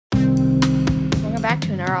back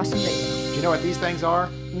to another awesome video. Do you know what these things are?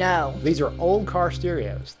 No. These are old car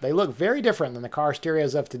stereos. They look very different than the car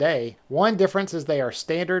stereos of today. One difference is they are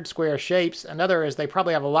standard square shapes. Another is they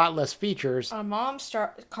probably have a lot less features. On Mom's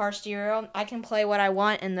car stereo, I can play what I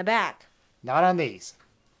want in the back. Not on these.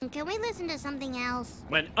 Can we listen to something else?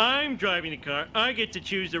 When I'm driving the car, I get to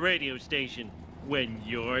choose the radio station. When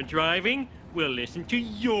you're driving, we'll listen to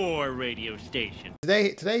your radio station.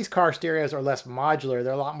 Today's car stereos are less modular.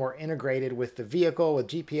 They're a lot more integrated with the vehicle, with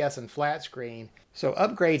GPS and flat screen. So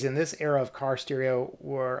upgrades in this era of car stereo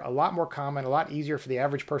were a lot more common, a lot easier for the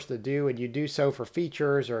average person to do, and you do so for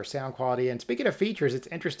features or sound quality. And speaking of features, it's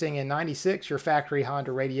interesting, in '96, your factory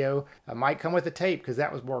Honda radio might come with a tape because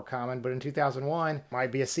that was more common, but in 2001, it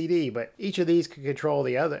might be a CD. But each of these could control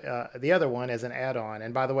the other one as an add-on.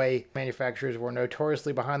 And by the way, manufacturers were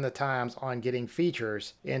notoriously behind the times on getting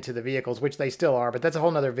features into the vehicles, which they still are, but that's a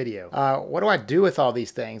whole nother video. What do I do with all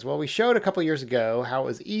these things? Well, we showed a couple years ago how it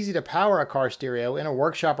was easy to power a car stereo in a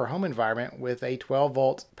workshop or home environment with a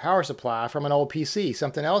 12-volt power supply from an old PC,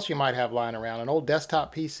 something else you might have lying around, an old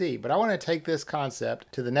desktop PC. But I want to take this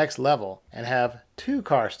concept to the next level and have two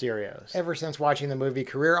car stereos. Ever since watching the movie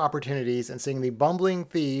Career Opportunities and seeing the bumbling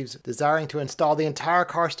thieves desiring to install the entire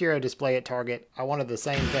car stereo display at Target, I wanted the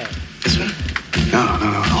same thing. This one? No,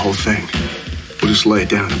 the whole thing. We'll just lay it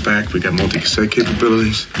down in the back. We got multi-cassette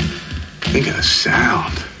capabilities. Think of the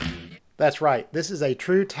sound. That's right, this is a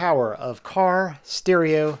true tower of car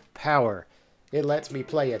stereo power. It lets me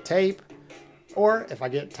play a tape, or if I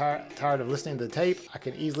get tired of listening to the tape, I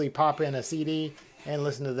can easily pop in a CD and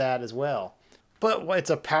listen to that as well. But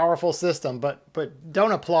it's a powerful system, but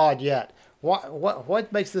don't applaud yet.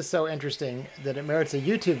 What makes this so interesting that it merits a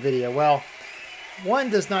YouTube video? Well,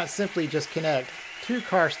 one does not simply just connect two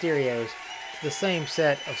car stereos to the same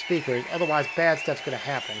set of speakers, otherwise bad stuff's going to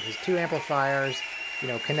happen, because two amplifiers,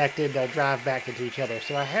 connected, they'll drive back into each other.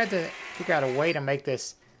 So I had to figure out a way to make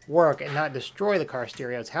this work and not destroy the car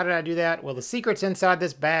stereos. How did I do that? Well, the secret's inside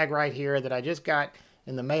this bag right here that I just got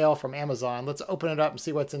in the mail from Amazon. Let's open it up and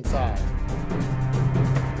see what's inside.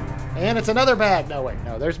 And it's another bag.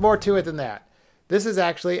 No, there's more to it than that. This is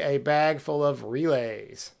actually a bag full of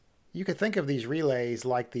relays. You could think of these relays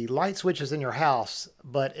like the light switches in your house,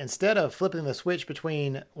 but instead of flipping the switch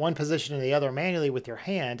between one position and the other manually with your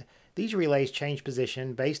hand, these relays change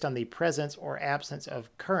position based on the presence or absence of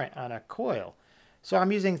current on a coil. So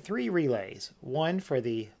I'm using three relays, one for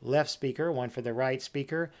the left speaker, one for the right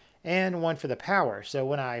speaker, and one for the power. So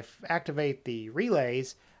when I activate the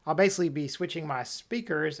relays, I'll basically be switching my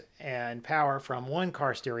speakers and power from one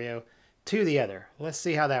car stereo to the other. Let's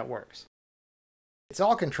see how that works. It's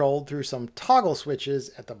all controlled through some toggle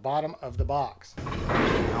switches at the bottom of the box.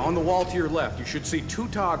 Now on the wall to your left, you should see two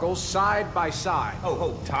toggles side by side.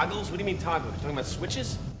 Oh, toggles? What do you mean toggles? You're talking about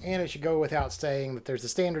switches? And it should go without saying that there's a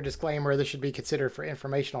standard disclaimer. This should be considered for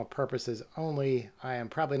informational purposes only. I am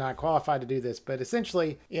probably not qualified to do this, but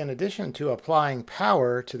essentially, in addition to applying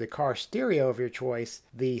power to the car stereo of your choice,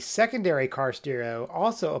 the secondary car stereo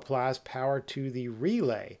also applies power to the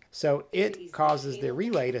relay. So it causes the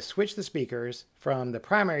relay to switch the speakers from the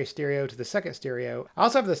primary stereo to the second stereo. I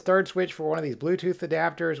also have this third switch for one of these Bluetooth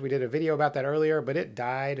adapters. We did a video about that earlier, but it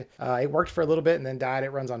died. It worked for a little bit and then died. It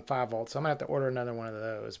runs on 5 volts, so I'm gonna have to order another one of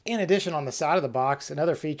those. In addition, on the side of the box,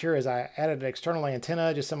 another feature is I added an external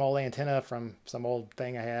antenna, just some old antenna from some old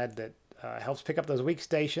thing I had that helps pick up those weak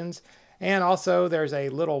stations. And also there's a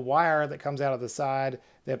little wire that comes out of the side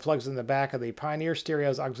that plugs in the back of the Pioneer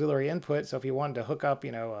Stereo's auxiliary input. So if you wanted to hook up,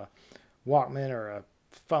 a Walkman or a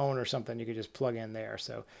phone or something, you could just plug in there.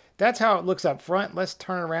 So that's how it looks up front. Let's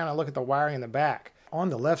turn around and look at the wiring in the back. On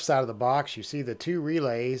the left side of the box, you see the two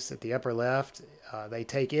relays at the upper left. They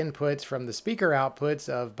take inputs from the speaker outputs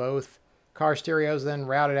of both car stereos, then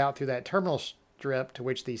route it out through that terminal strip to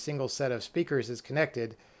which the single set of speakers is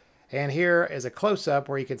connected. And here is a close-up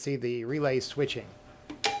where you can see the relays switching.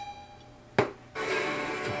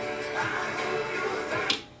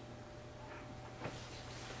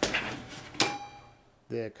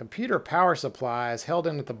 The computer power supply is held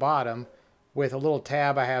in at the bottom with a little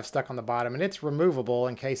tab I have stuck on the bottom, and it's removable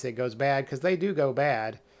in case it goes bad, because they do go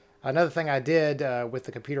bad. Another thing I did with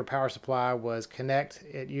the computer power supply was connect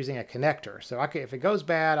it using a connector. So if it goes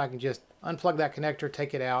bad, I can just unplug that connector,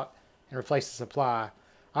 take it out, and replace the supply.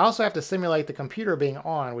 I also have to simulate the computer being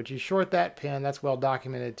on, which you short that pin, that's well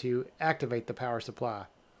documented, to activate the power supply.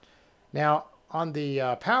 Now, on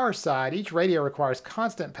the power side, each radio requires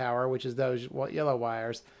constant power, which is those yellow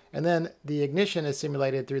wires, and then the ignition is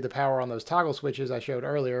simulated through the power on those toggle switches I showed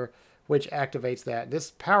earlier, which activates that.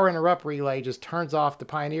 This power interrupt relay just turns off the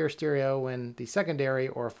Pioneer stereo when the secondary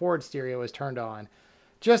or Ford stereo is turned on.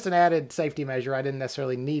 just an added safety measure. I didn't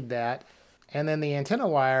necessarily need that. And then the antenna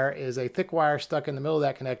wire is a thick wire stuck in the middle of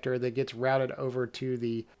that connector that gets routed over to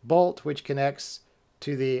the bolt, which connects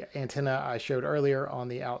to the antenna I showed earlier on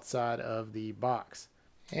the outside of the box.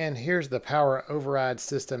 And here's the power override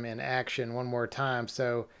system in action one more time.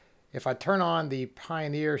 So if I turn on the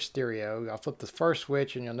Pioneer stereo, I'll flip the first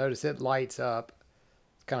switch and you'll notice it lights up.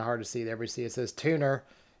 It's kind of hard to see there, but see it says tuner.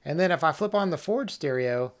 And then if I flip on the Ford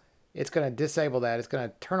stereo, it's going to disable that. It's going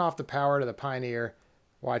to turn off the power to the Pioneer.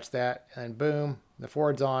 Watch that, and boom, the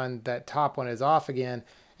Ford's on. That top one is off again,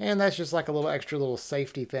 and that's just like a little extra little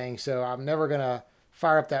safety thing. So I'm never gonna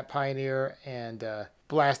fire up that Pioneer and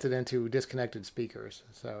blast it into disconnected speakers.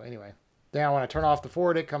 So anyway, now when I turn off the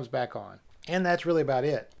Ford, it comes back on. And that's really about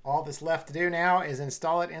it. All that's left to do now is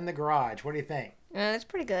install it in the garage. What do you think? That's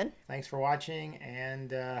pretty good. Thanks for watching,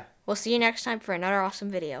 and We'll see you next time for another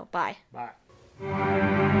awesome video. Bye.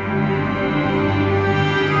 bye.